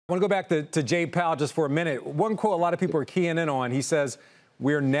I want to go back to Jay Powell just for a minute. One quote a lot of people are keying in on. He says,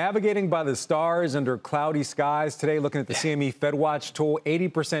 "We're navigating by the stars under cloudy skies." Today, looking at the CME FedWatch tool,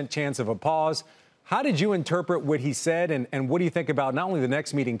 80% chance of a pause. How did you interpret what he said, and what do you think about not only the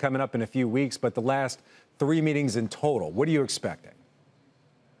next meeting coming up in a few weeks, but the last 3 meetings in total? What are you expecting?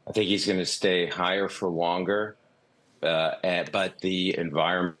 I think he's going to stay higher for longer, but the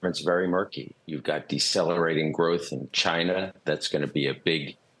environment's very murky. You've got decelerating growth in China. That's going to be a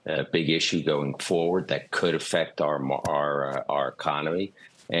big issue going forward that could affect our economy.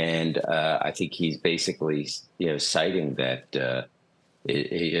 And I think he's basically, citing that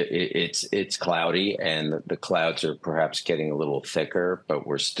it's cloudy, and the clouds are perhaps getting a little thicker, but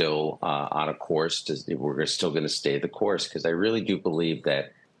we're still on a course. We're still going to stay the course, because I really do believe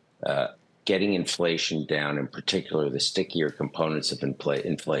that getting inflation down, in particular the stickier components of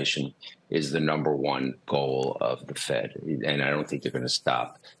inflation, is the #1 goal of the Fed. And I don't think they're going to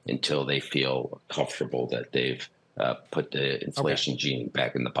stop until they feel comfortable that they've put the inflation genie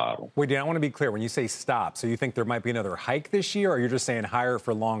back in the bottle. Wait, Dan, I want to be clear. When you say stop, so you think there might be another hike this year, or you're just saying higher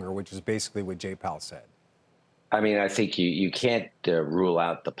for longer, which is basically what Jay Powell said? I mean, I think you can't rule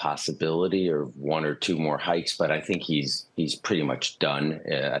out the possibility of 1 or 2 more hikes, but I think he's pretty much done.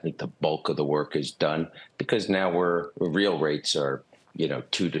 I think the bulk of the work is done, because now real rates are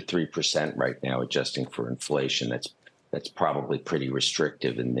 2 to 3% right now, adjusting for inflation. That's probably pretty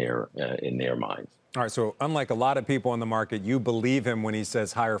restrictive in their minds. All right, so unlike a lot of people in the market, you believe him when he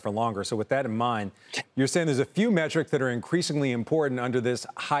says higher for longer. So with that in mind, you're saying there's a few metrics that are increasingly important under this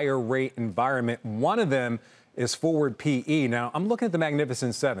higher rate environment. One of them is forward PE. Now, I'm looking at the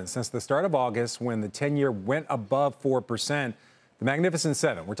Magnificent Seven. Since the start of August, when the 10-year went above 4%, the Magnificent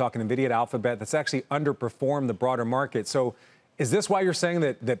Seven, we're talking NVIDIA at Alphabet, that's actually underperformed the broader market. So is this why you're saying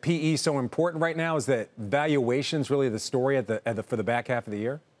that PE is so important right now? Is that valuation's really the story for the back half of the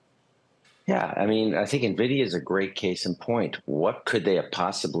year? Yeah, I mean, I think NVIDIA is a great case in point. What could they have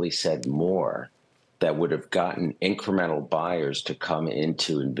possibly said more that would have gotten incremental buyers to come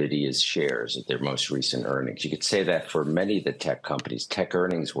into NVIDIA's shares at their most recent earnings? You could say that for many of the tech companies. Tech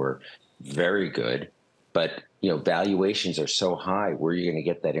earnings were very good, but valuations are so high. Where are you going to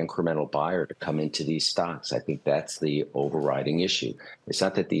get that incremental buyer to come into these stocks? I think that's the overriding issue. It's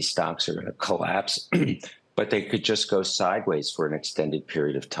not that these stocks are going to collapse, but they could just go sideways for an extended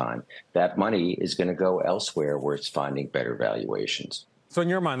period of time. That money is going to go elsewhere where it's finding better valuations. So in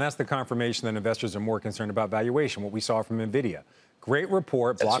your mind, that's the confirmation that investors are more concerned about valuation, what we saw from NVIDIA. Great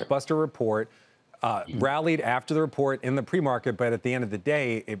report, blockbuster report, rallied after the report in the pre-market, but at the end of the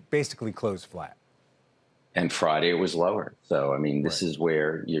day, it basically closed flat. And Friday it was lower. So, I mean, this is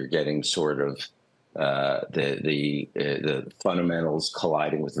where you're getting sort of the fundamentals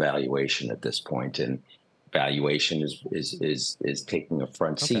colliding with valuation at this point. And valuation is taking a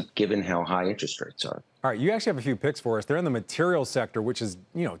front seat, given how high interest rates are. All right, you actually have a few picks for us. They're in the materials sector, which is,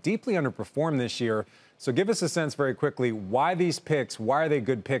 deeply underperformed this year. So give us a sense very quickly, why these picks, why are they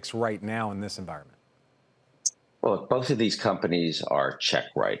good picks right now in this environment? Well, both of these companies are check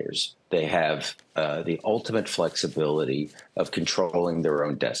writers. They have the ultimate flexibility of controlling their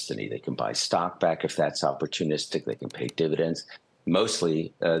own destiny. They can buy stock back if that's opportunistic. They can pay dividends.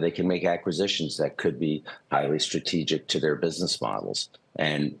 Mostly, they can make acquisitions that could be highly strategic to their business models.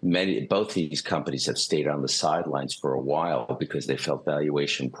 And both these companies have stayed on the sidelines for a while because they felt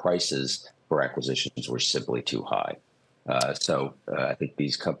valuation prices for acquisitions were simply too high. So I think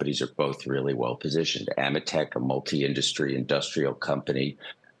these companies are both really well positioned. Ametek, a multi-industry industrial company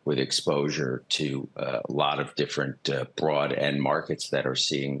with exposure to a lot of different broad end markets that are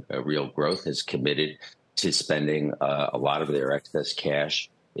seeing real growth, is committed to spending a lot of their excess cash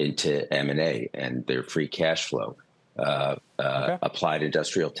into M&A and their free cash flow. Applied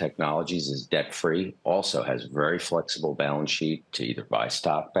Industrial Technologies is debt-free, also has a very flexible balance sheet to either buy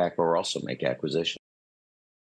stock back or also make acquisitions.